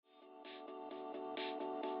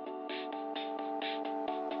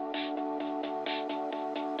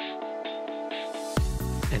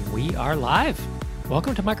And we are live.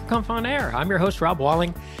 Welcome to MicroConf On Air. I'm your host, Rob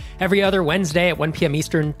Walling. Every other Wednesday at 1 p.m.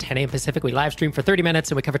 Eastern, 10 a.m. Pacific, we live stream for 30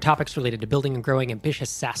 minutes and we cover topics related to building and growing ambitious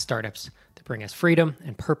SaaS startups that bring us freedom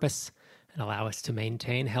and purpose and allow us to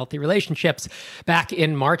maintain healthy relationships. Back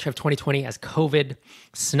in March of 2020, as COVID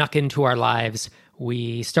snuck into our lives,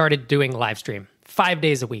 we started doing live stream 5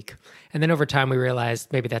 days a week. And then over time, we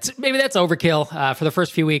realized maybe that's overkill. For the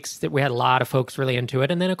first few weeks, that we had a lot of folks really into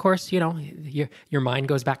it. And then, of course, you know, your mind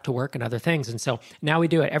goes back to work and other things. And so now we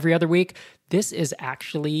do it every other week. This is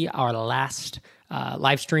actually our last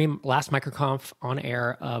live stream, last MicroConf On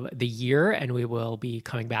Air of the year. And we will be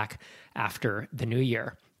coming back after the new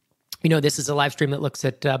year. You know, this is a live stream that looks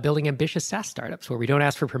at building ambitious SaaS startups where we don't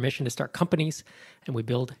ask for permission to start companies and we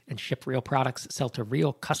build and ship real products, sell to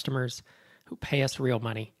real customers who pay us real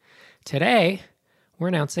money. Today, we're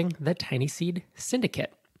announcing the TinySeed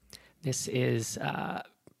Syndicate. This is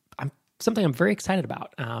something I'm very excited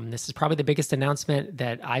about. This is probably the biggest announcement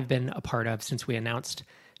that I've been a part of since we announced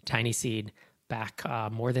TinySeed back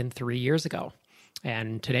more than 3 years ago.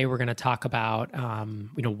 And today we're going to talk about,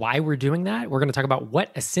 why we're doing that. We're going to talk about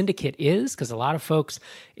what a syndicate is, because a lot of folks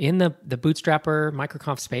in the Bootstrapper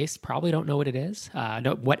MicroConf space probably don't know what it is,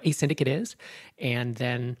 what a syndicate is. And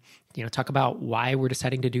then, talk about why we're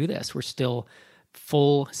deciding to do this. We're still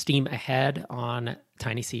full steam ahead on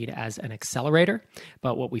TinySeed as an accelerator.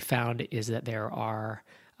 But what we found is that there are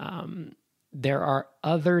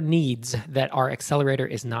other needs that our accelerator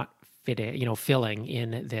is not filling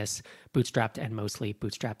in this bootstrapped and mostly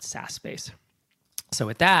bootstrapped SaaS space. So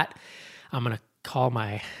with that, I'm going to call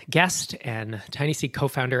my guest and TinySeed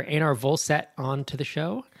co-founder Einar Volset onto the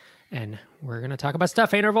show, and we're going to talk about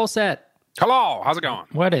stuff. Einar Volset. Hello, how's it going?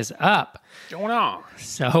 What is up? What's going on?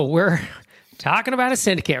 So we're talking about a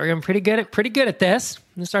syndicate. We're getting pretty good at this.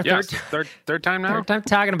 This is our third time now. Third time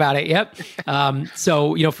talking about it. Yep.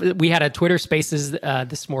 We had a Twitter Spaces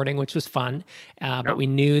this morning, which was fun. But we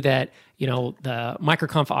knew that the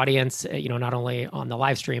MicroConf audience, not only on the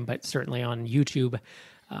live stream but certainly on YouTube,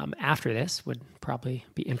 after this would probably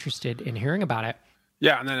be interested in hearing about it.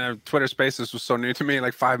 Yeah, and then Twitter Spaces was so new to me.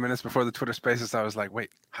 Like 5 minutes before the Twitter Spaces, I was like, "Wait,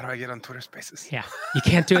 how do I get on Twitter Spaces?" Yeah, you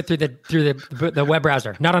can't do it through the web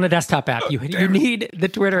browser, not on a desktop app. You need the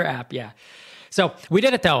Twitter app. Yeah. So we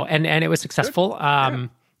did it though, and it was successful.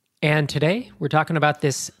 And today we're talking about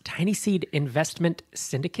this TinySeed Investment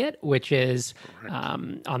Syndicate, which is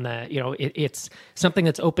it's something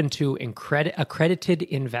that's open to accredited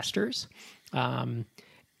investors.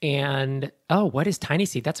 What is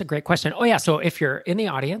TinySeed? That's a great question. Oh yeah, so if you're in the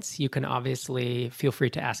audience, you can obviously feel free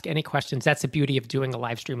to ask any questions. That's the beauty of doing a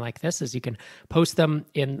live stream like this, is you can post them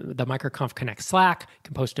in the MicroConf Connect Slack, you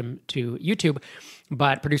can post them to YouTube.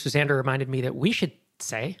 But producer Xander reminded me that we should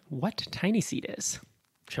say what TinySeed is.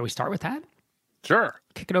 Shall we start with that? Sure.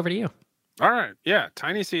 Kick it over to you. All right. Yeah.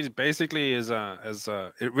 TinySeed basically is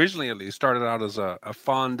originally at least started out as a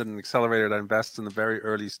fund and an accelerator that invests in the very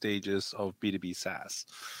early stages of B2B SaaS.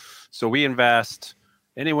 So we invest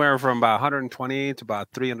anywhere from about $120 to about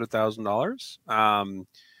 $300,000.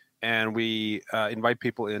 And we invite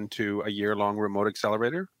people into a year-long remote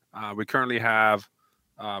accelerator. We currently have,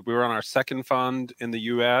 we're on our second fund in the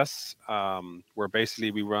US, where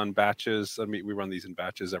basically we run batches. We run these in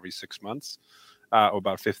batches every 6 months.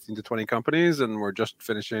 About 15 to 20 companies, and we're just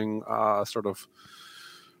finishing fundraising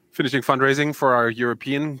for our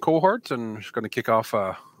European cohort, and we're going to kick off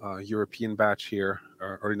a European batch here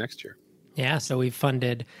early next year. Yeah, so we've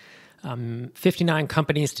funded 59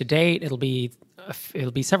 companies to date. It'll be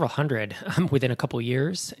several hundred within a couple of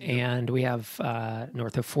years, and we have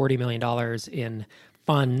north of $40 million in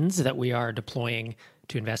funds that we are deploying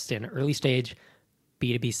to invest in early stage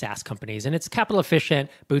B2B SaaS companies. And it's capital efficient,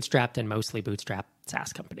 bootstrapped, and mostly bootstrapped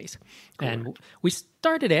SaaS companies. Correct. And we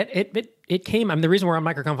started it came, the reason we're on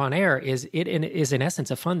MicroConf On Air is it is in essence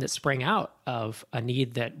a fund that sprang out of a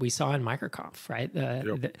need that we saw in MicroConf, right?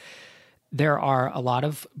 There are a lot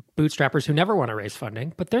of bootstrappers who never want to raise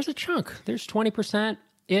funding, but there's a chunk. There's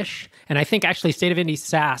 20%-ish. And I think actually State of Indie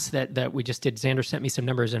SaaS that we just did, Xander sent me some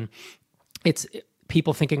numbers, and it's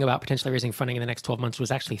people thinking about potentially raising funding in the next 12 months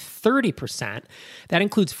was actually 30%. That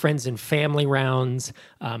includes friends and family rounds,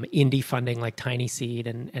 indie funding like TinySeed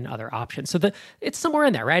and other options. So it's somewhere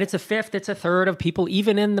in there, right? It's a fifth, it's a third of people,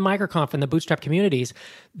 even in the MicroConf and the Bootstrap communities,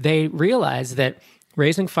 they realize that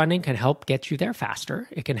raising funding can help get you there faster.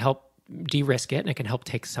 It can help de-risk it, and it can help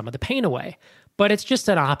take some of the pain away. But it's just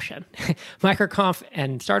an option. MicroConf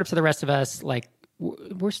and startups for the rest of us,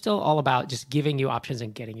 we're still all about just giving you options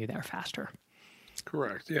and getting you there faster.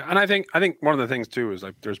 Correct. Yeah, and I think one of the things too is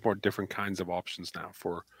there's more different kinds of options now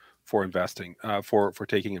for investing, for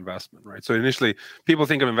taking investment, right? So initially, people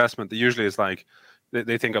think of investment. Usually, it's like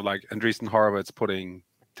they think of like Andreessen Horowitz putting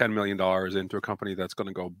 $10 million into a company that's going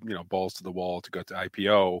to go, balls to the wall to go to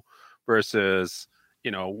IPO, versus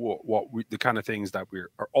the kind of things that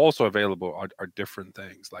are also available are different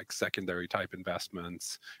things, like secondary type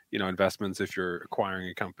investments, investments if you're acquiring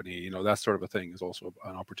a company, that sort of a thing is also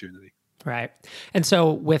an opportunity. Right. And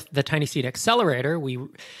so with the Tiny Seed Accelerator,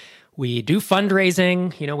 we do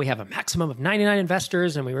fundraising. We have a maximum of 99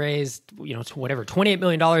 investors, and we raised, $28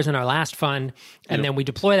 million in our last fund. And then we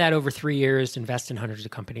deploy that over 3 years, invest in hundreds of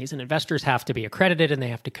companies. And investors have to be accredited, and they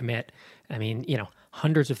have to commit,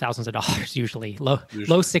 hundreds of thousands of dollars, usually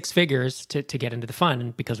low six figures to get into the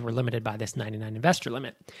fund, because we're limited by this 99 investor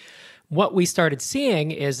limit. What we started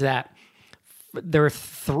seeing is that there are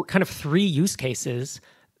kind of three use cases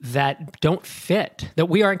that don't fit, that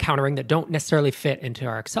we are encountering that don't necessarily fit into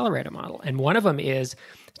our accelerator model. And one of them is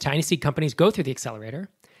tiny seed companies go through the accelerator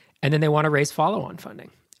and then they want to raise follow-on funding.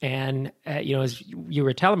 And, as you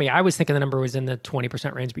were telling me, I was thinking the number was in the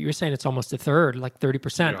 20% range, but you were saying it's almost a third, like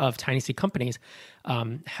 30% of tiny seed companies,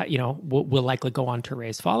 will likely go on to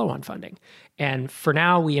raise follow-on funding. And for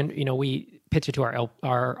now, we pitch it to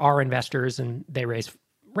our investors and they raise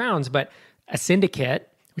rounds, but a syndicate,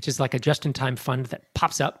 which is like a just-in-time fund that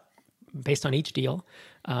pops up based on each deal,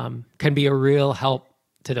 can be a real help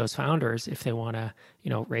to those founders if they want to,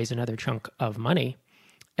 raise another chunk of money.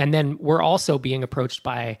 And then we're also being approached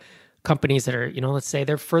by companies that are, let's say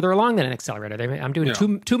they're further along than an accelerator. I'm doing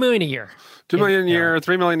 $2 million a year. 2 million a year,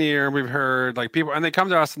 3 million a year. We've heard like people, and they come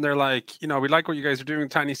to us and they're like, we like what you guys are doing with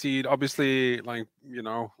Tiny Seed. Obviously, we're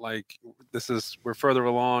further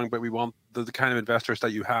along, but we want the kind of investors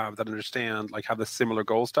that you have that understand, like have the similar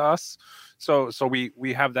goals to us. So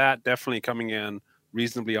we have that definitely coming in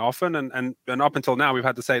reasonably often, and up until now we've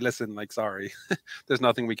had to say, listen, like, sorry, there's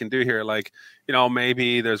nothing we can do here. Like,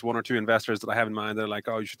 maybe there's one or two investors that I have in mind that are like,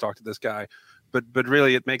 oh, you should talk to this guy, but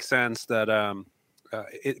really it makes sense that to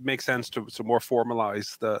more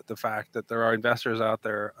formalize the fact that there are investors out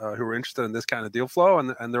there who are interested in this kind of deal flow,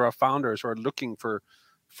 and there are founders who are looking for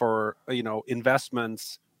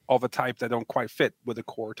investments of a type that don't quite fit with a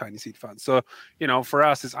core Tiny Seed fund. So for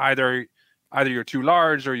us, it's either you're too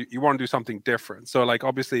large or you want to do something different. So like,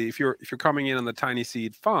 obviously, if you're coming in on the Tiny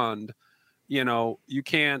Seed fund, you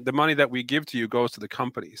can't, the money that we give to you goes to the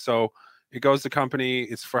company. So it goes to the company,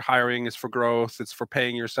 it's for hiring, it's for growth, it's for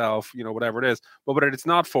paying yourself, whatever it is. But what it's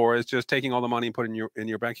not for is just taking all the money and putting in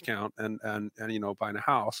your bank account and buying a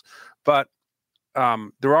house. But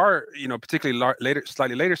there are, particularly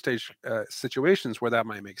slightly later stage situations where that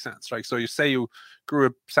might make sense, right? So you say you grew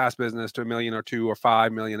a SaaS business to $1 million or $2 million or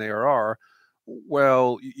 $5 million ARR.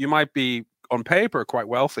 Well, you might be on paper quite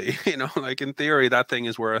wealthy, like in theory, that thing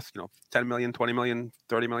is worth, 10 million, 20 million,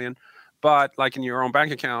 30 million. But like in your own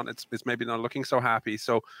bank account, it's maybe not looking so happy.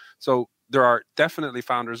 So there are definitely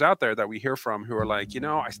founders out there that we hear from who are like,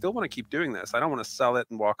 I still want to keep doing this. I don't want to sell it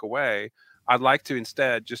and walk away. I'd like to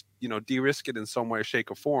instead just, de-risk it in some way,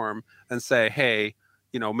 shape or form and say, hey,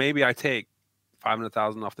 maybe I take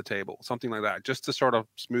 500,000 off the table, something like that, just to sort of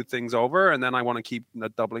smooth things over. And then I want to keep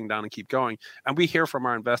doubling down and keep going. And we hear from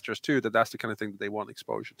our investors too, that that's the kind of thing that they want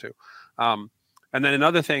exposure to. And then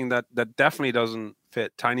another thing that definitely doesn't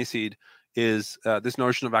fit Tiny Seed is this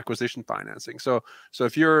notion of acquisition financing. So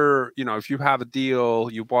if you're, if you have a deal,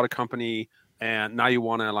 you bought a company and now you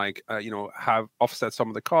want to have offset some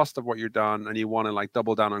of the cost of what you've done, and you want to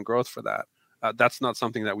double down on growth for that. That's not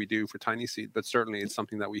something that we do for Tiny Seed, but certainly it's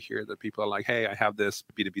something that we hear that people are like, hey, I have this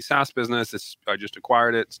B2B SaaS business. I just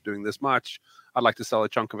acquired it. It's doing this much. I'd like to sell a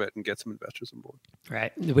chunk of it and get some investors on board.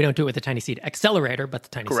 Right. We don't do it with the Tiny Seed Accelerator, but the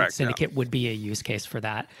Tiny Seed Syndicate would be a use case for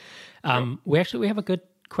that. We have a good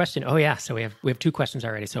question. Oh yeah. So we have two questions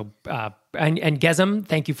already. So, and Gesem,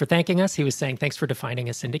 thank you for thanking us. He was saying, thanks for defining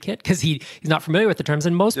a syndicate, because he's not familiar with the terms,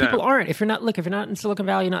 and most people aren't. If you're not in Silicon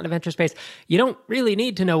Valley, you're not in the venture space, you don't really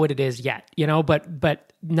need to know what it is yet,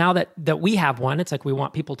 but now that we have one, it's like, we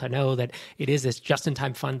want people to know that it is this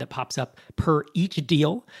just-in-time fund that pops up per each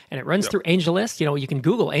deal, and it runs through AngelList. You can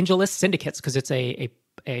Google AngelList syndicates, because it's a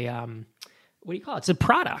what do you call it? It's a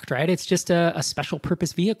product, right? It's just a special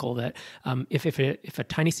purpose vehicle that if a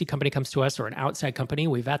Tiny Seed company comes to us, or an outside company,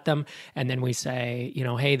 we vet them, and then we say,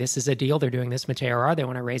 hey, this is a deal. They're doing this much ARR. They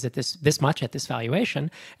want to raise it this much at this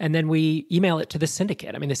valuation. And then we email it to the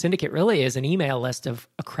syndicate. I mean, the syndicate really is an email list of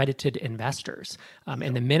accredited investors.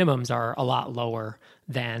 And the minimums are a lot lower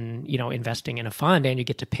than, investing in a fund, and you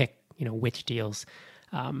get to pick, which deals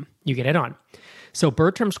you get in on. So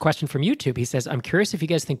Bertram's question from YouTube, he says, I'm curious if you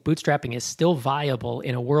guys think bootstrapping is still viable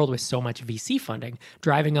in a world with so much VC funding,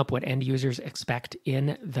 driving up what end users expect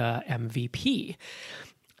in the MVP.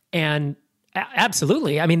 And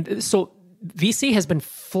absolutely. I mean, so VC has been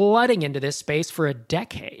flooding into this space for a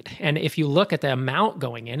decade. And if you look at the amount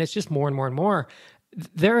going in, it's just more and more and more.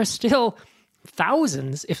 There are still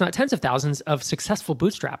thousands, if not tens of thousands, of successful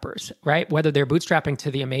bootstrappers, right? Whether they're bootstrapping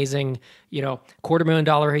to the amazing,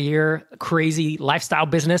 $250,000 a year, crazy lifestyle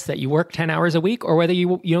business that you work 10 hours a week, or whether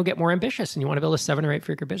you get more ambitious and you want to build a 7 or 8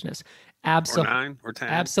 figure business. Absolutely. Or 9 or 10.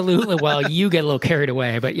 Absolutely. Well, you get a little carried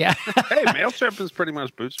away, but yeah. Hey, MailChimp is pretty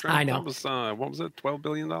much bootstrapped. I know. That was, what was it? $12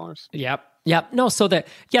 billion? Yep. No, so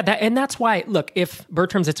and that's why, look, if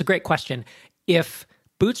Bertram's, it's a great question. If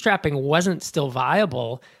bootstrapping wasn't still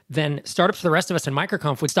viable, then startups for the rest of us in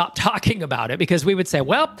MicroConf would stop talking about it, because we would say,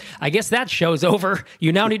 well, I guess that show's over.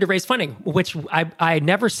 You now need to raise funding, which I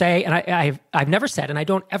never say, and I've never said, and I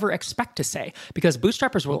don't ever expect to say, because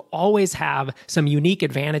bootstrappers will always have some unique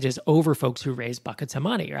advantages over folks who raise buckets of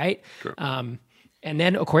money, right? Sure. And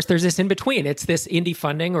then, of course, there's this in between. It's this indie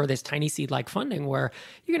funding or this tiny seed-like funding where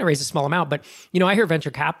you're going to raise a small amount. But, I heard a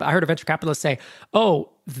venture capitalist say,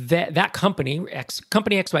 oh, that company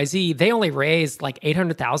XYZ, they only raised like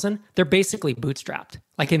 800,000. They're basically bootstrapped.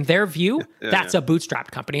 Like in their view, that's a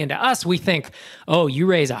bootstrapped company. And to us, we think, oh, you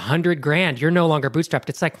raise 100 grand, you're no longer bootstrapped.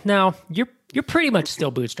 It's like, no, you're pretty much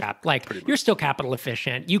still bootstrapped. Like you're still capital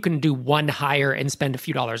efficient. You can do one hire and spend a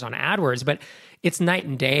few dollars on AdWords, but it's night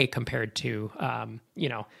and day compared to,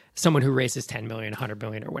 someone who raises 10 million, 100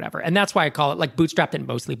 million or whatever. And that's why I call it like bootstrapped and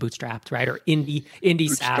mostly bootstrapped, right? Or indie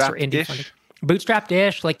SaaS or indie funding.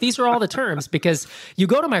 Bootstrapped-ish, like these are all the terms, because you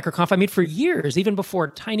go to MicroConf, for years, even before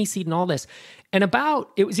Tiny Seed and all this, and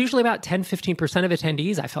it was usually about 10, 15% of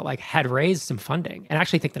attendees I felt like had raised some funding. And I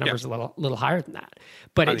actually think the number's a little higher than that.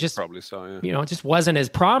 But it just, probably so, yeah. It just wasn't as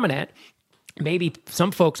prominent. Maybe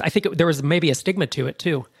some folks, I think there was maybe a stigma to it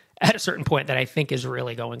too, at a certain point that I think is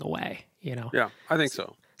really going away, Yeah, I think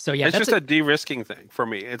so. So yeah, it's just a de-risking thing for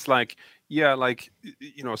me. It's like,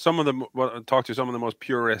 some of them, talk to some of the most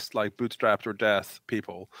purist, like bootstrapped or death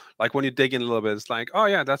people. Like when you dig in a little bit, it's like, oh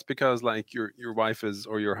yeah, that's because like your wife is,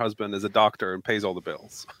 or your husband is a doctor and pays all the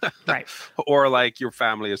bills. Right. Or like your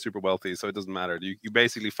family is super wealthy, so it doesn't matter. You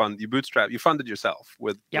basically you funded yourself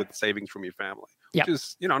with savings from your family. Which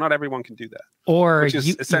is, not everyone can do that. Or which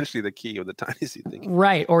is essentially the key of the tiny seed thing.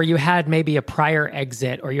 Right. Or you had maybe a prior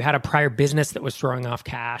exit, or you had a prior business that was throwing off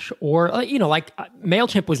cash, or, like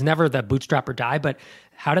MailChimp was never the bootstrap or die, but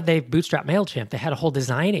how did they bootstrap MailChimp? They had a whole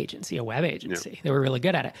design agency, a web agency. Yeah. They were really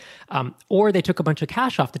good at it. Or they took a bunch of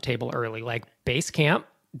cash off the table early, like Basecamp.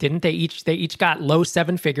 Didn't they each got low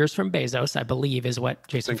 7 figures from Bezos, I believe is what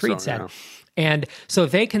Jason Fried said. Yeah. And so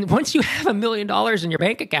they can, once you have $1 million in your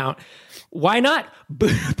bank account, why not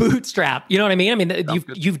bootstrap? You know what I mean?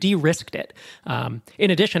 You've de-risked it.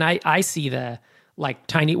 In addition, I see the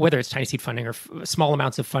whether it's tiny seed funding or small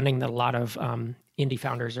amounts of funding that a lot of indie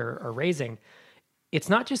founders are raising. It's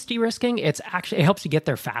not just de-risking. It helps you get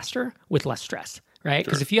there faster with less stress, right?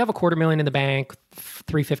 Because if you have $250,000 in the bank,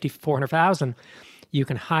 350, 400,000, you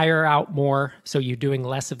can hire out more, so you're doing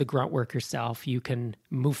less of the grunt work yourself. You can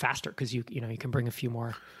move faster because you can bring a few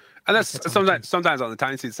more. And that's sometimes on the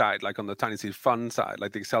tiny seed side, like on the tiny seed fund side,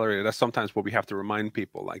 like the accelerator. That's sometimes what we have to remind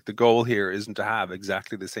people. Like the goal here isn't to have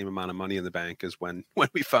exactly the same amount of money in the bank as when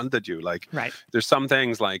we funded you. Like there's some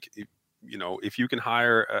things like if you can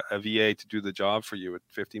hire a VA to do the job for you at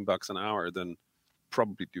 $15 an hour, then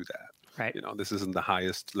probably do that. Right. This isn't the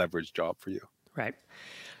highest leverage job for you. Right.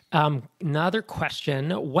 Another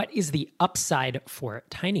question, what is the upside for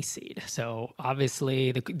Tiny Seed? So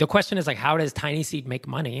obviously the question is like, how does Tiny Seed make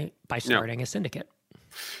money by starting a syndicate?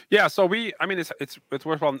 Yeah, so it's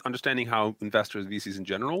worthwhile understanding how investors, VCs in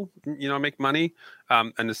general, make money.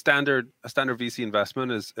 And a standard VC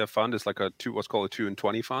investment is a fund is like what's called a 2 and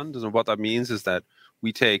 20 fund. And what that means is that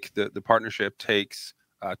we take the partnership takes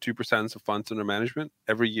 2% of funds under management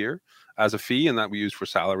every year as a fee, and that we use for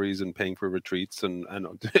salaries and paying for retreats and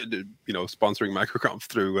sponsoring MicroConf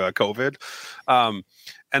through COVID.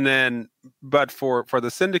 And then, but for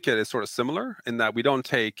the syndicate, it's sort of similar in that we don't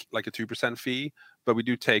take like a 2% fee, but we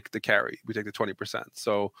do take the carry. We take the 20%.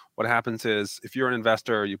 So what happens is if you're an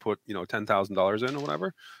investor, you put $10,000 in or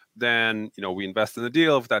whatever, then we invest in the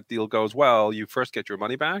deal. If that deal goes well, you first get your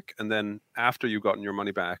money back, and then after you've gotten your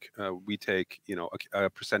money back, we take a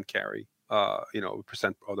percent carry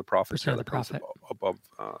percent of the profit share Percent of the profit.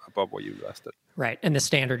 above what you invested. Right. And the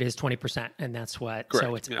standard is 20%. And that's what, Correct.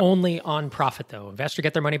 So it's only on profit though. Investor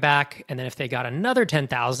get their money back. And then if they got another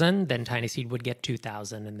 10,000, then Tiny Seed would get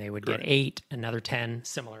 2,000 and they would get 8, another 10,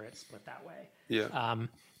 similar. It's split that way. Yeah.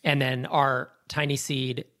 And then our Tiny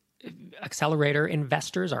Seed accelerator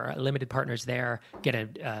investors, our limited partners there, get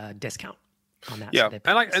a discount on that. Yeah. So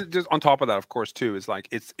and just on top of that, of course, too, is like,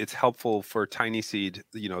 it's helpful for Tiny Seed,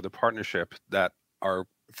 the partnership that are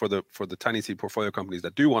for the Tiny Seed portfolio companies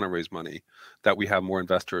that do want to raise money, that we have more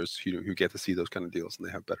investors who get to see those kind of deals and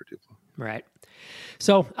they have better deal flow. Right.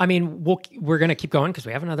 So, I mean, we're going to keep going because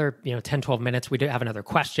we have another 10, 12 minutes. We do have another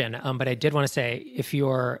question. But I did want to say, if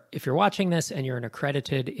you're watching this and you're an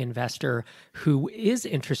accredited investor who is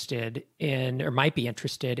interested in, or might be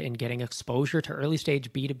interested in getting exposure to early stage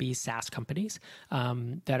B2B SaaS companies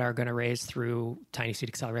that are going to raise through Tiny Seed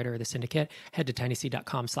Accelerator or the syndicate, head to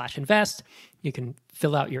tinyseed.com/invest. You can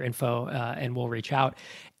fill out your info and we'll reach out.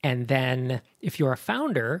 And then if you're a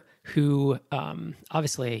founder who,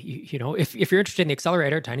 obviously, if you're interested in the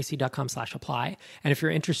accelerator, tinyseed.com/apply. And if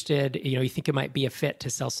you're interested, you think it might be a fit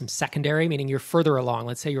to sell some secondary, meaning you're further along,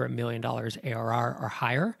 let's say you're $1 million ARR or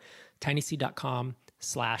higher,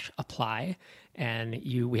 tinyseed.com/apply. And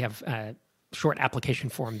we have a short application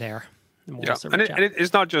form there. And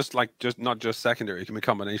it's not just secondary. It can be a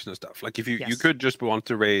combination of stuff. Like if you could just want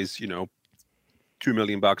to raise, $2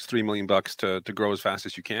 million, $3 million to grow as fast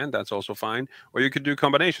as you can. That's also fine. Or you could do a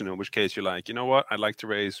combination, in which case you're like, you know what? I'd like to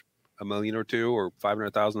raise $1 million or $2 million or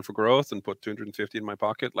 500,000 for growth and put 250 in my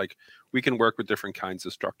pocket. Like we can work with different kinds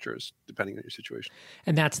of structures depending on your situation.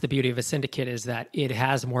 And that's the beauty of a syndicate, is that it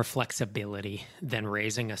has more flexibility than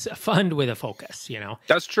raising a fund with a focus,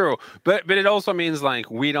 That's true. But it also means like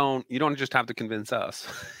you don't just have to convince us.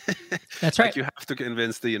 That's right. Like you have to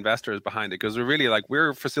convince the investors behind it, because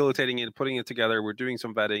we're facilitating it, putting it together. We're doing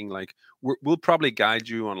some vetting. Like we'll probably guide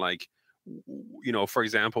you on for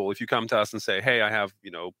example, if you come to us and say, hey, I have,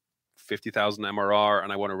 50,000 MRR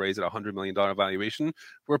and I want to raise it $100 million valuation,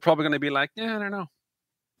 we're probably going to be like, I don't know.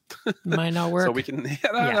 Might not work. So we can,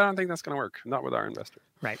 I don't think that's going to work. Not with our investor.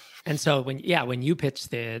 Right. And so when you pitch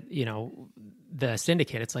the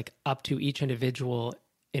syndicate, it's like up to each individual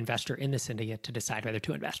investor in the syndicate to decide whether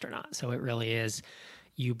to invest or not. So it really is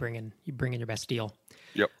you bring in your best deal.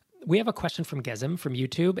 Yep. We have a question from Gezim from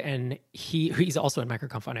YouTube, and he's also in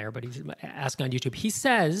MicroConf on Air, but he's asking on YouTube. He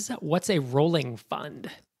says, what's a rolling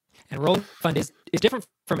fund? And a rolling fund is different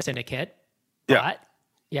from a syndicate. But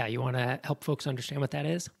you want to help folks understand what that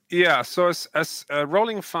is? Yeah. So as a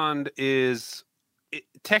rolling fund is,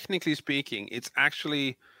 technically speaking, it's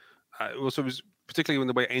actually, particularly in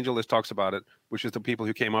the way AngelList talks about it, which is the people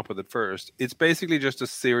who came up with it first, it's basically just a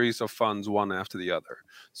series of funds, one after the other.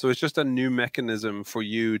 So it's just a new mechanism for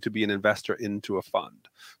you to be an investor into a fund.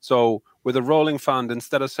 So with a rolling fund,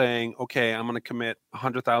 instead of saying, okay, I'm going to commit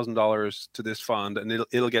 $100,000 to this fund and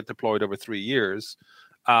it'll get deployed over 3 years,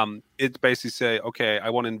 it's basically say, okay, I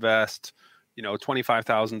want to invest,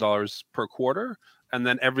 $25,000 per quarter. And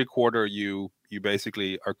then every quarter you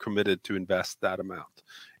basically are committed to invest that amount.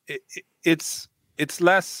 It's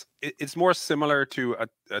more similar to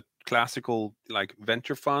a classical like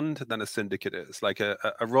venture fund than a syndicate is. Like a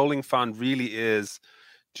rolling fund really is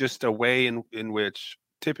just a way in which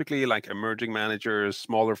typically like emerging managers,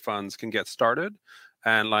 smaller funds can get started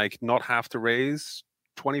and like not have to raise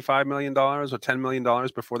 $25 million or $10 million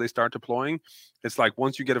before they start deploying. It's like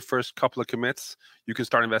once you get a first couple of commits, you can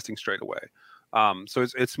start investing straight away. So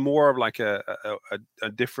it's more of like a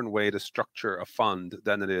different way to structure a fund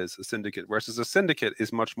than it is a syndicate. Versus a syndicate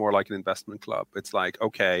is much more like an investment club. It's like,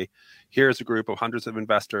 okay, here's a group of hundreds of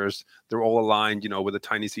investors. They're all aligned, with a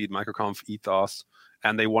Tiny Seed MicroConf ethos,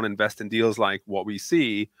 and they want to invest in deals like what we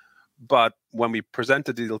see. But when we present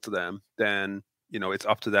the deal to them, then it's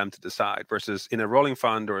up to them to decide. Versus in a rolling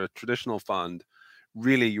fund or a traditional fund,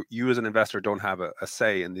 really you as an investor don't have a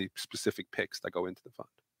say in the specific picks that go into the fund.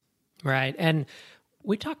 Right. And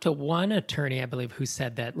we talked to one attorney, I believe, who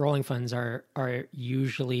said that rolling funds are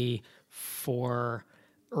usually for,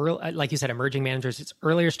 like you said, emerging managers. It's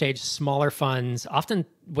earlier stage, smaller funds. Often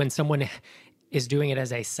when someone is doing it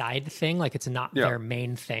as a side thing, like it's not their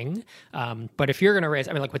main thing. But if you're going to raise,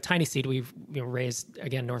 like with Tiny Seed, we've raised,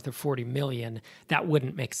 again, north of 40 million. That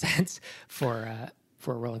wouldn't make sense for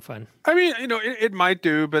a rolling fund. I mean, it might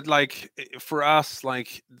do, but like for us,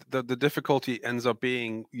 like the difficulty ends up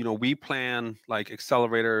being, we plan like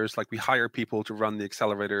accelerators, like we hire people to run the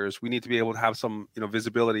accelerators. We need to be able to have some,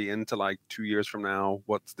 visibility into like 2 years from now.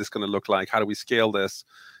 What's this going to look like? How do we scale this?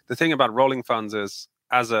 The thing about rolling funds is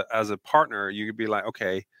as a partner, you could be like,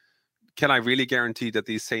 okay, can I really guarantee that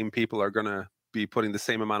these same people are going to be putting the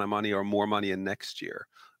same amount of money or more money in next year?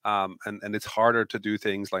 And it's harder to do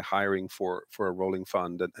things like hiring for a rolling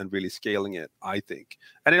fund and really scaling it, I think.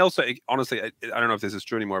 And it also, honestly, I don't know if this is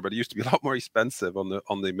true anymore, but it used to be a lot more expensive on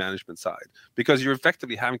the management side, because you're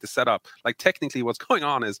effectively having to set up, like, technically what's going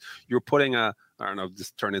on is you're putting I don't know, this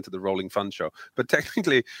turned into the rolling fund show, but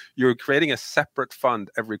technically you're creating a separate fund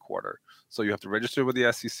every quarter. So you have to register with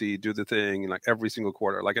the SEC, do the thing like every single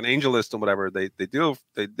quarter, like an AngelList and whatever. They do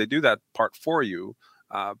that part for you,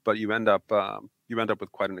 but you end up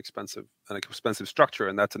with quite an expensive structure,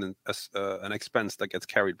 and that's an expense that gets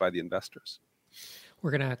carried by the investors. We're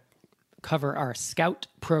gonna cover our Scout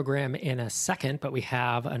program in a second, but we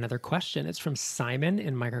have another question. It's from Simon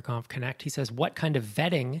in MicroConf Connect. He says, "What kind of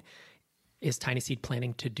vetting is TinySeed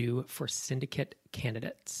planning to do for syndicate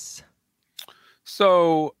candidates?"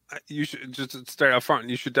 So you should just start up front.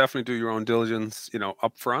 You should definitely do your own diligence,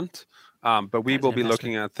 up front. But we will be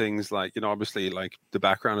looking at things like, obviously, like the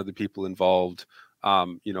background of the people involved.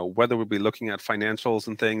 Whether we'll be looking at financials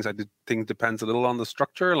and things, I think depends a little on the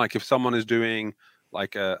structure. Like if someone is doing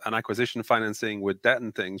like an acquisition financing with debt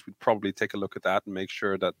and things, we'd probably take a look at that and make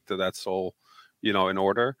sure that that's all, in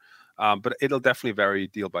order. But it'll definitely vary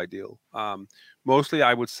deal by deal. Mostly,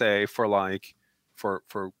 I would say for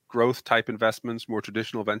growth type investments, more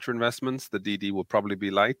traditional venture investments, the DD will probably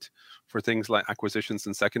be light. For things like acquisitions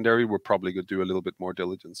and secondary, we're probably going to do a little bit more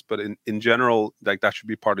diligence. But in general, like that should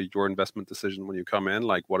be part of your investment decision when you come in.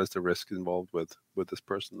 Like, what is the risk involved with this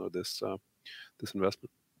person or this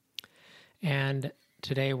investment? And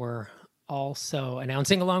today we're also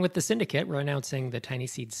announcing, along with the syndicate, we're announcing the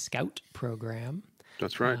TinySeed Scout program.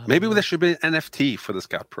 That's right. Maybe there should be an NFT for the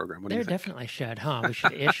Scout program. There definitely should, huh? We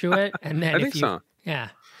should issue it, and then I think so. Yeah.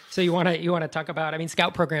 So you want to talk about? I mean,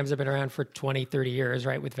 Scout programs have been around for 20, 30 years,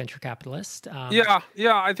 right? With venture capitalists. Yeah.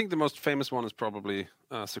 I think the most famous one is probably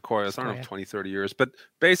Sequoia. I don't know, 20, 30 years. But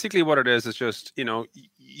basically, what it is just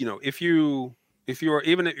if you're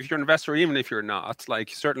an investor, even if you're not, like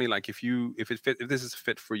certainly like if this is a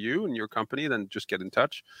fit for you and your company, then just get in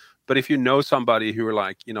touch. But if you know somebody who are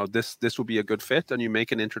like, this will be a good fit, and you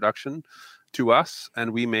make an introduction to us,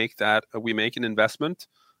 and we make an investment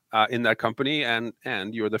in that company, and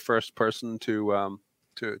you're the first person to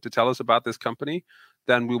tell us about this company,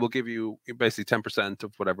 then we will give you basically 10%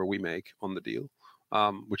 of whatever we make on the deal,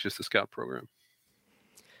 which is the Scout program.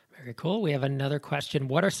 Very cool. We have another question.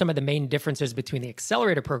 What are some of the main differences between the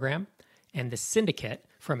accelerator program and the syndicate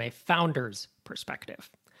from a founder's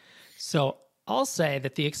perspective? So I'll say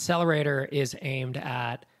that the accelerator is aimed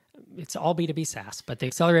at, it's all B2B SaaS, but the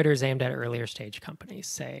accelerator is aimed at earlier stage companies,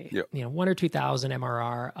 say, 1 or 2,000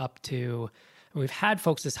 MRR up to, we've had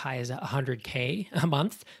folks as high as 100K a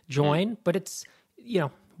month join, but it's,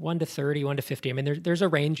 1 to 30, 1 to 50. I mean, there's a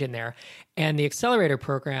range in there. And the accelerator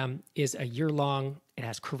program is a year long. It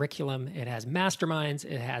has curriculum. It has masterminds.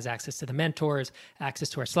 It has access to the mentors, access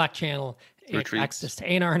to our Slack channel, access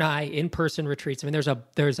to Einar and I, in-person retreats. I mean,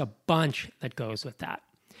 there's a bunch that goes with that.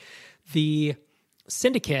 The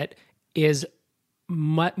syndicate is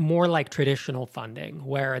more like traditional funding,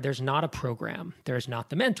 where there's not a program. There's not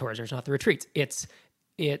the mentors. There's not the retreats.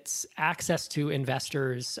 It's access to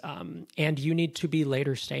investors, and you need to be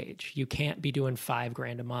later stage. You can't be doing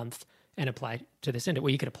 $5,000 a month and apply to the syndicate.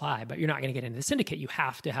 Well, you could apply, but you're not going to get into the syndicate. You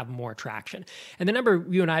have to have more traction. And the number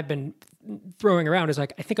you and I have been throwing around is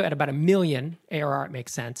like, I think at about 1 million ARR, it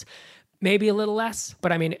makes sense. Maybe a little less,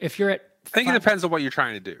 but I mean, if you're at I think it depends on what you're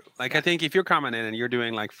trying to do. Like, I think if you're coming in and you're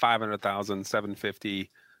doing like 500,000,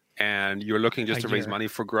 750, and you're looking just to raise money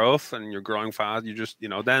for growth, and you're growing fast, you just,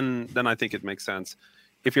 then I think it makes sense.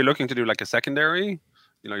 If you're looking to do like a secondary,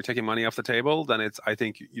 you're taking money off the table, then I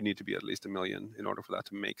think you need to be at least 1 million in order for that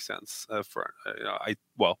to make sense. I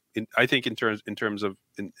think in terms of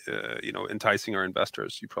enticing our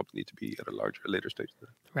investors, you probably need to be at a later stage.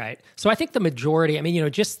 Right. So I think the majority, I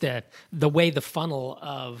mean, just the way the funnel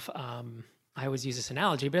of, I always use this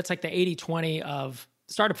analogy, but it's like the 80-20 of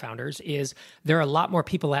startup founders is there are a lot more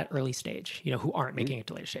people at early stage, who aren't making it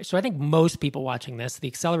to later stage. So I think most people watching this, the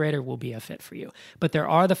accelerator will be a fit for you. But there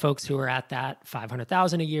are the folks who are at that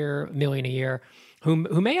 500,000 a year, $1 million a year, who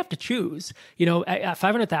may have to choose. At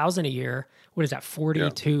 500,000 a year, what is that?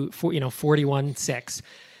 41.6.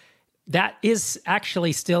 That is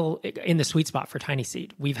actually still in the sweet spot for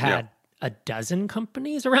TinySeed. We've had a dozen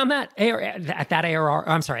companies around that at that ARR.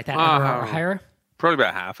 I'm sorry, at that ARR higher. Probably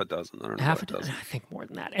about half a dozen. I don't know. Half a dozen. I think more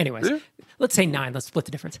than that. Anyways, Yeah. let's say 9. Let's split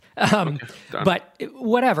the difference. Done. But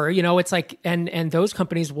whatever, it's like, and those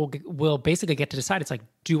companies will basically get to decide. It's like,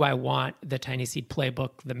 do I want the Tiny Seed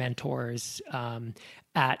playbook, the mentors,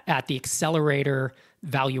 at the accelerator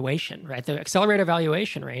valuation, right? The accelerator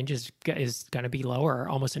valuation range is going to be lower,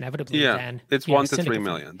 almost inevitably. Than, it's 1 to 3 syndicate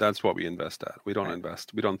million. That's what we invest at. We don't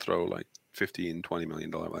invest. We don't throw like $15-20 million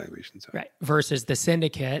valuations out. Right. Versus the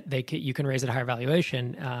syndicate, you can raise at a higher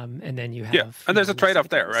valuation, and then you have and there's a trade-off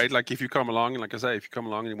there, right? Like if you come along, and like I say, if you come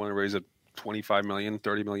along and you want to raise at 25 million,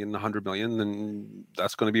 30 million, 100 million, then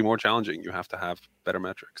that's going to be more challenging. You have to have better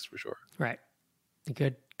metrics for sure. Right.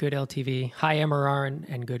 Good LTV, high MRR,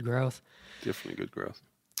 and good growth. Definitely good growth.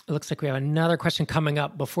 It looks like we have another question coming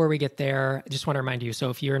up. Before we get there, I just want to remind you. So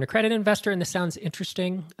if you're an accredited investor and this sounds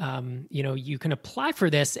interesting, you can apply for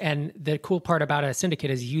this. And the cool part about a syndicate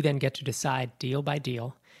is you then get to decide deal by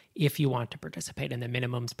deal if you want to participate. And the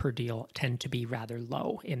minimums per deal tend to be rather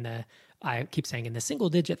low I keep saying in the single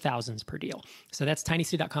digit thousands per deal. So that's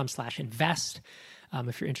tinyseed.com/invest.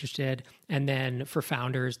 If you're interested. And then for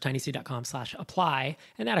founders, tinyseed.com/apply.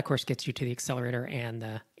 And that, of course, gets you to the accelerator and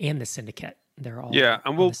the syndicate. They're all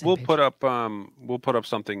and we'll put up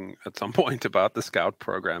something at some point about the Scout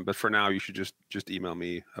program. But for now, you should just email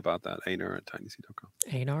me about that, Einar@tinyseed.com.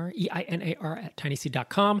 Einar,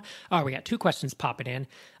 EINAR@tinyseed.com. Oh, we got 2 questions popping in.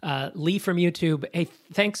 Lee from YouTube. Hey,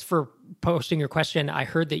 thanks for posting your question. I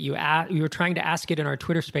heard that you were trying to ask it in our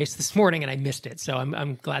Twitter space this morning, and I missed it. So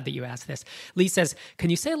I'm glad that you asked this. Lee says,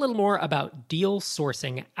 can you say a little more about deal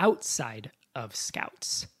sourcing outside of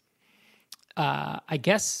Scouts? I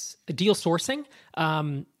guess deal sourcing,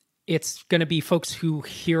 it's going to be folks who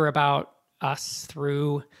hear about us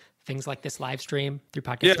through things like this live stream, through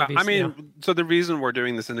podcast interviews. So the reason we're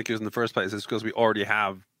doing the syndicates in the first place is because we already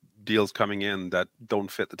have deals coming in that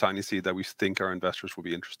don't fit the Tiny Seed that we think our investors will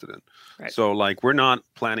be interested in. Right. So like, we're not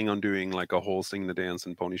planning on doing like a whole Sing the Dance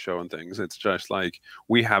and Pony Show and things. It's just like,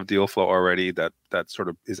 we have deal flow already that sort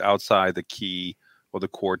of is outside the key or the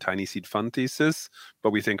core Tiny Seed fund thesis,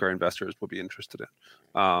 but we think our investors will be interested in.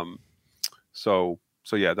 So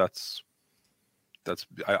yeah,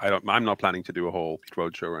 I'm not planning to do a whole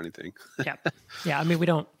roadshow or anything. Yeah. I mean, we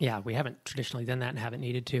haven't traditionally done that and haven't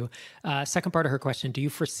needed to. Second part of her question, do you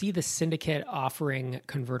foresee the syndicate offering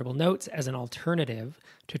convertible notes as an alternative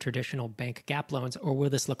to traditional bank gap loans, or will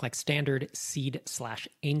this look like standard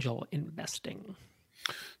seed/angel investing?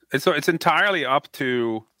 And so it's entirely up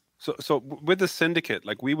to, so with the syndicate,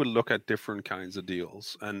 like we would look at different kinds of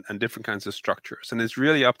deals and different kinds of structures. And it's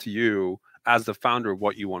really up to you as the founder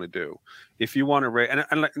what you want to do. If you want to raise,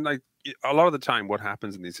 and like a lot of the time what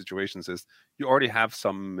happens in these situations is you already have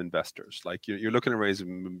some investors. Like you're looking to raise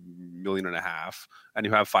 $1.5 million and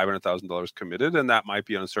you have $500,000 committed, and that might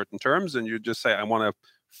be on certain terms, and you just say, I want to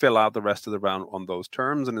fill out the rest of the round on those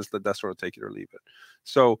terms, and it's that sort of take it or leave it.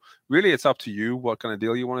 So really it's up to you what kind of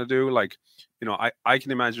deal you want to do. Like, I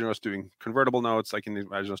can imagine us doing convertible notes. I can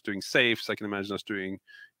imagine us doing safes. I can imagine us doing,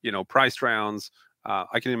 priced rounds.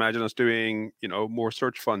 I can imagine us doing, more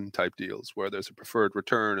search fund type deals where there's a preferred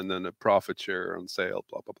return and then a profit share on sale,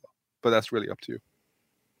 blah, blah, blah. But that's really up to you.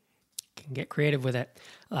 Can get creative with it.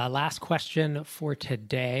 Last question for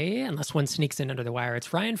today, unless one sneaks in under the wire.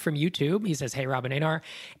 It's Ryan from YouTube. He says, hey, Rob and Einar,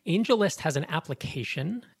 AngelList has an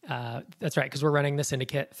application. That's right, because we're running the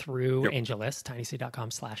syndicate through AngelList,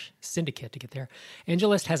 tinyseed.com/syndicate to get there.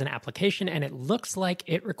 AngelList has an application, and it looks like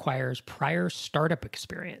it requires prior startup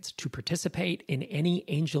experience to participate in any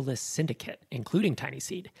AngelList syndicate, including Tiny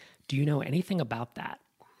Seed. Do you know anything about that?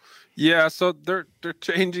 Yeah, so they're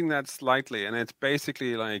changing that slightly, and it's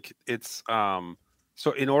basically like it's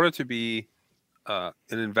so in order to be an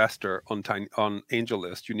investor on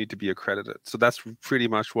AngelList, you need to be accredited. So that's pretty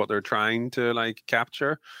much what they're trying to like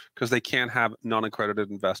capture, because they can't have non-accredited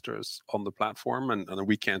investors on the platform, and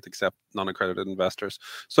we can't accept non-accredited investors.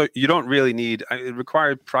 So you don't really need it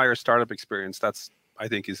required prior startup experience. That's, I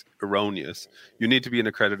think, is erroneous. You need to be an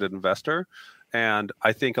accredited investor, and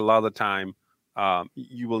I think a lot of the time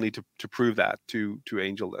you will need to prove that to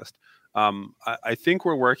AngelList. I think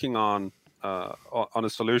we're working on a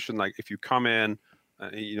solution like if you come in,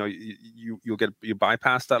 you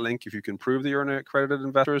bypass that link if you can prove that you're an accredited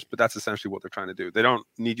investors. But that's essentially what they're trying to do. They don't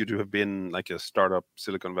need you to have been like a startup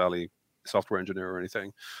Silicon Valley software engineer or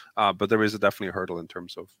anything, but there is definitely a hurdle in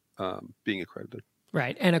terms of being accredited.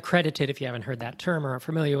 Right. And accredited, if you haven't heard that term or aren't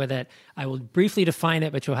familiar with it, I will briefly define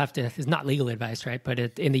it, but you'll have to, it's not legal advice, right? But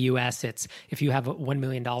in the US, it's if you have $1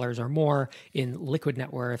 million or more in liquid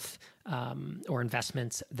net worth or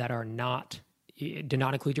investments that do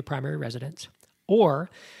not include your primary residence, or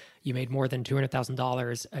you made more than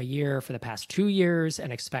 $200,000 a year for the past 2 years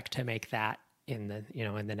and expect to make that in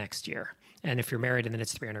the next year. And if you're married, and then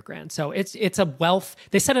it's 300 grand. So it's a wealth.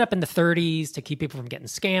 They set it up in the 30s to keep people from getting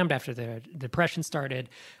scammed after the Depression started.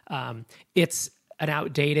 It's an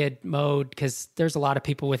outdated mode because there's a lot of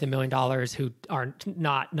people with $1 million who are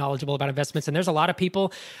not knowledgeable about investments. And there's a lot of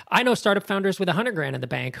people, I know startup founders with 100 grand in the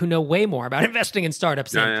bank who know way more about investing in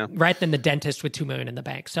startups, right, than the dentist with 2 million in the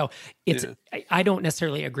bank. So I don't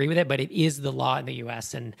necessarily agree with it, but it is the law in the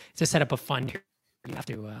US. And to set up a fund, you have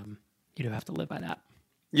to live by that.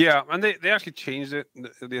 Yeah, and they actually changed it.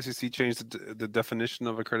 The SEC changed the definition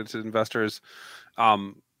of accredited investors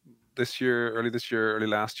early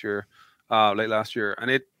last year, late last year.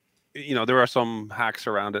 And there are some hacks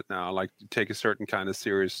around it now, like you take a certain kind of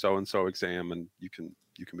serious so-and-so exam and you can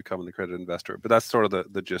become an accredited investor. But that's sort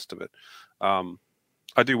of the gist of it.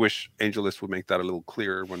 I do wish AngelList would make that a little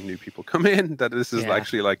clearer when new people come in, that this is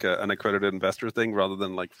actually like an accredited investor thing rather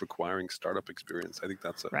than like requiring startup experience. I think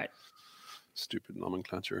that's a stupid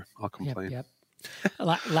nomenclature. I'll complain. Yep.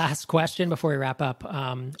 Last question before we wrap up.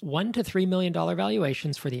 $1 to $3 million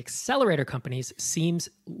valuations for the accelerator companies seems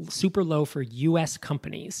super low for U.S.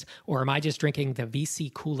 companies, or am I just drinking the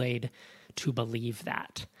VC Kool-Aid to believe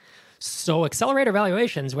that? So accelerator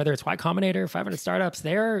valuations, whether it's Y Combinator, 500 startups,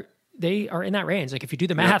 they are in that range. Like if you do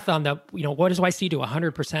the math on the, what does YC do?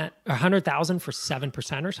 100%, 100,000 for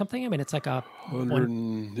 7% or something? I mean, it's like a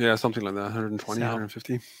 100, something like that. 120,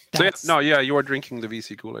 150. So you are drinking the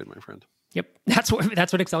VC Kool-Aid, my friend. Yep. That's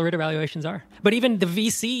what accelerator valuations are. But even the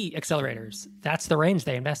VC accelerators, that's the range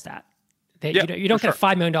they invest at. You don't get a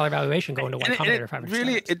 $5 million valuation going to Y Combinator. 500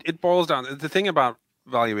 really, it boils down. The thing about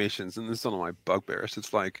valuations, and this is one of my bugbears,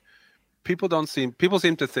 it's like people seem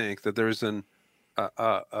to think that there's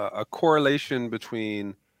a correlation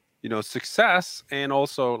between success and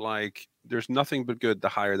also like there's nothing but good the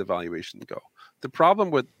higher the valuation go. The problem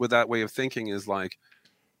with that way of thinking is like,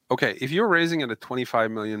 okay, if you're raising at a 25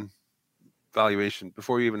 million valuation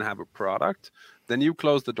before you even have a product, then you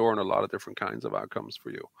close the door on a lot of different kinds of outcomes for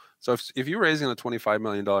you. So if you're raising a $25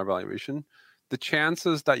 million valuation, the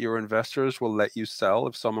chances that your investors will let you sell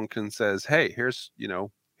if someone says, hey, here's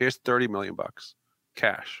 30 million bucks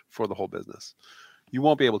cash for the whole business. You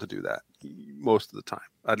won't be able to do that most of the time,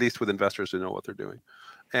 at least with investors who know what they're doing.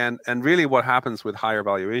 And really what happens with higher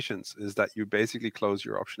valuations is that you basically close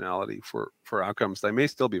your optionality for outcomes that may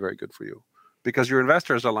still be very good for you, because your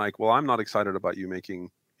investors are like, well, I'm not excited about you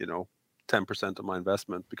making, 10% of my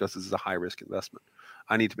investment because this is a high risk investment.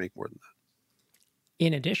 I need to make more than that.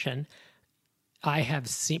 In addition, I have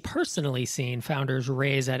personally seen founders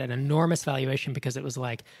raise at an enormous valuation because it was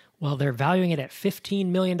like, well, they're valuing it at $15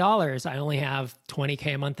 million. I only have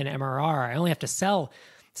 $20K a month in MRR. I only have to sell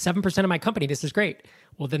 7% of my company. This is great.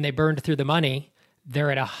 Well, then they burned through the money.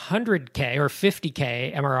 They're at 100K or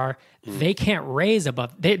 50K MRR. They can't raise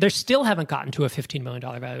above. They still haven't gotten to a $15 million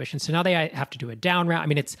valuation. So now they have to do a down round. I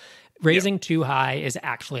mean, it's raising too high is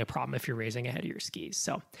actually a problem if you're raising ahead of your skis.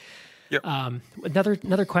 So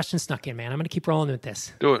another question snuck in, man. I'm going to keep rolling with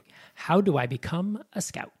this. Do it. How do I become a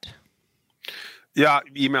scout? Yeah,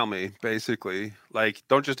 email me, basically. Like,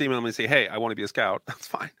 don't just email me and say, hey, I want to be a scout. That's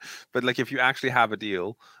fine. But like, if you actually have a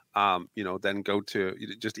deal, then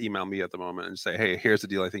just email me at the moment and say, hey, here's the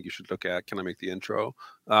deal I think you should look at. Can I make the intro?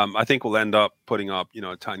 I think we'll end up putting up,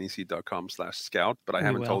 tinyseed.com/scout, but I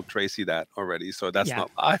haven't told Tracy that already. So that's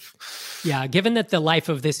not live. Yeah. Given that the life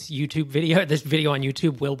of this video on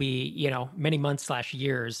YouTube will be, many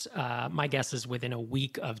months/years, my guess is within a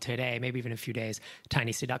week of today, maybe even a few days,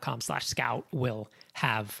 tinyseed.com/scout will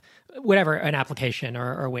have whatever, an application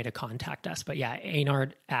or a way to contact us. But yeah,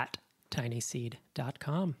 Einard at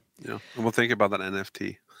tinyseed.com. Yeah. And we'll think about that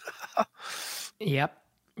NFT. Yep.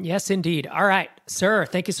 Yes, indeed. All right, sir.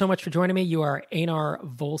 Thank you so much for joining me. You are Einar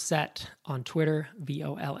Vollset on Twitter,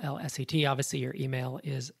 VOLLSET. Obviously, your email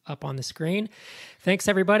is up on the screen. Thanks,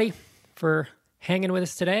 everybody, for hanging with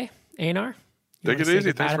us today. Einar, take it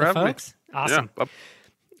easy. Thanks for having me. Awesome. Yeah.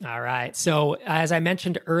 All right. So, as I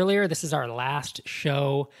mentioned earlier, this is our last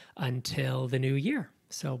show until the new year.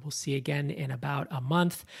 So we'll see you again in about a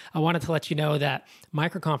month. I wanted to let you know that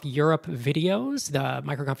MicroConf Europe videos, the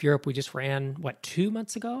MicroConf Europe we just ran,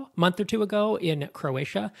 month or two ago in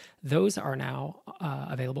Croatia, those are now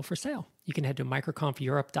available for sale. You can head to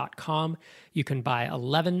microconfeurope.com. You can buy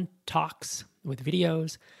 11 talks with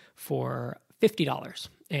videos for $50.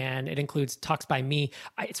 And it includes talks by me.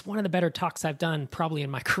 It's one of the better talks I've done probably in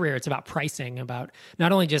my career. It's about pricing, about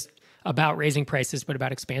not only just about raising prices, but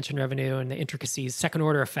about expansion revenue and the intricacies, second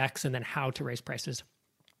order effects, and then how to raise prices.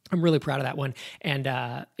 I'm really proud of that one. And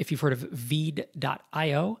if you've heard of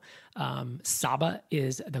Veed.io, Saba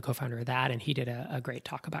is the co-founder of that, and he did a great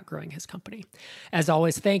talk about growing his company. As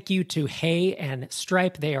always, thank you to Hey and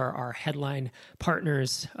Stripe. They are our headline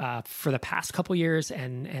partners for the past couple years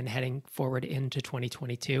and heading forward into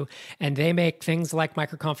 2022. And they make things like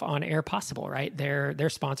MicroConf On Air possible, right? Their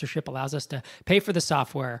sponsorship allows us to pay for the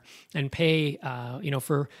software and pay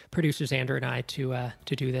for producers Andrew and I to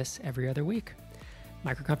do this every other week.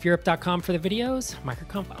 MicroConfEurope.com for the videos.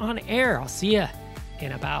 MicroConf On Air. I'll see you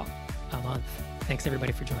in about a month. Thanks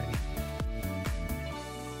everybody for joining me.